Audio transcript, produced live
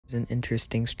It's an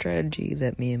interesting strategy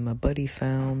that me and my buddy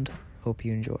found. Hope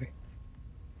you enjoy.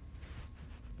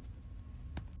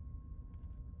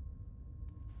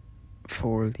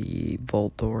 For the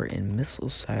vault door and missile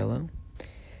silo,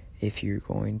 if you're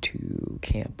going to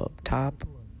camp up top,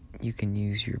 you can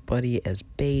use your buddy as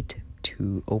bait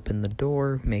to open the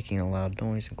door, making a loud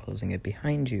noise and closing it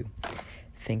behind you.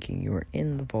 Thinking you are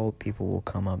in the vault, people will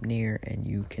come up near and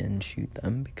you can shoot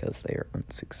them because they are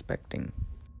unsuspecting.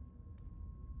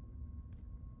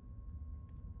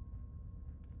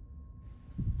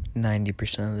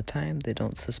 %90 of the time, they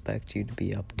don't suspect you to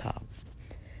be up top,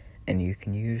 and you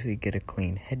can usually get a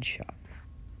clean headshot.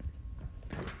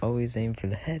 Always aim for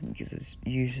the head because it's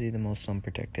usually the most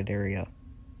unprotected area.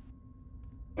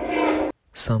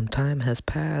 Some time has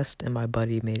passed and my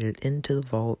buddy made it into the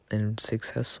vault and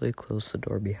successfully closed the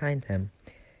door behind him,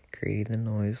 creating the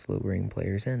noise luring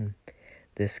players in.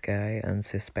 This guy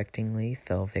unsuspectingly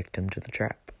fell victim to the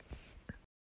trap.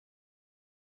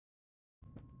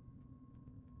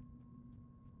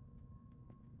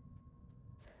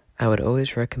 I would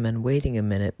always recommend waiting a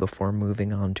minute before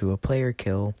moving on to a player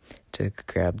kill to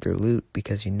grab their loot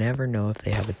because you never know if they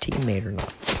have a teammate or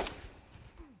not.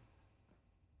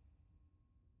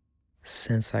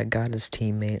 Since I got his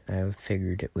teammate, I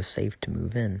figured it was safe to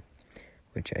move in,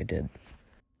 which I did.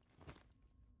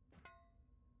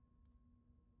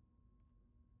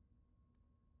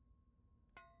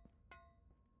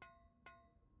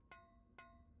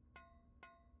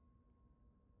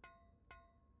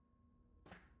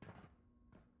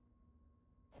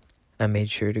 I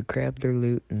made sure to grab their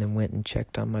loot and then went and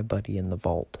checked on my buddy in the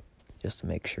vault, just to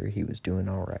make sure he was doing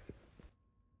alright.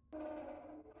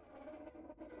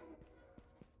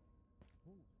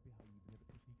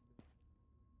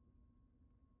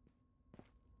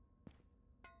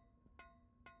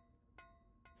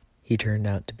 He turned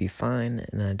out to be fine,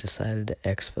 and I decided to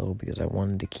exfil because I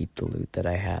wanted to keep the loot that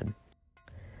I had.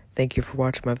 Thank you for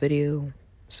watching my video.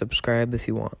 Subscribe if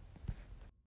you want.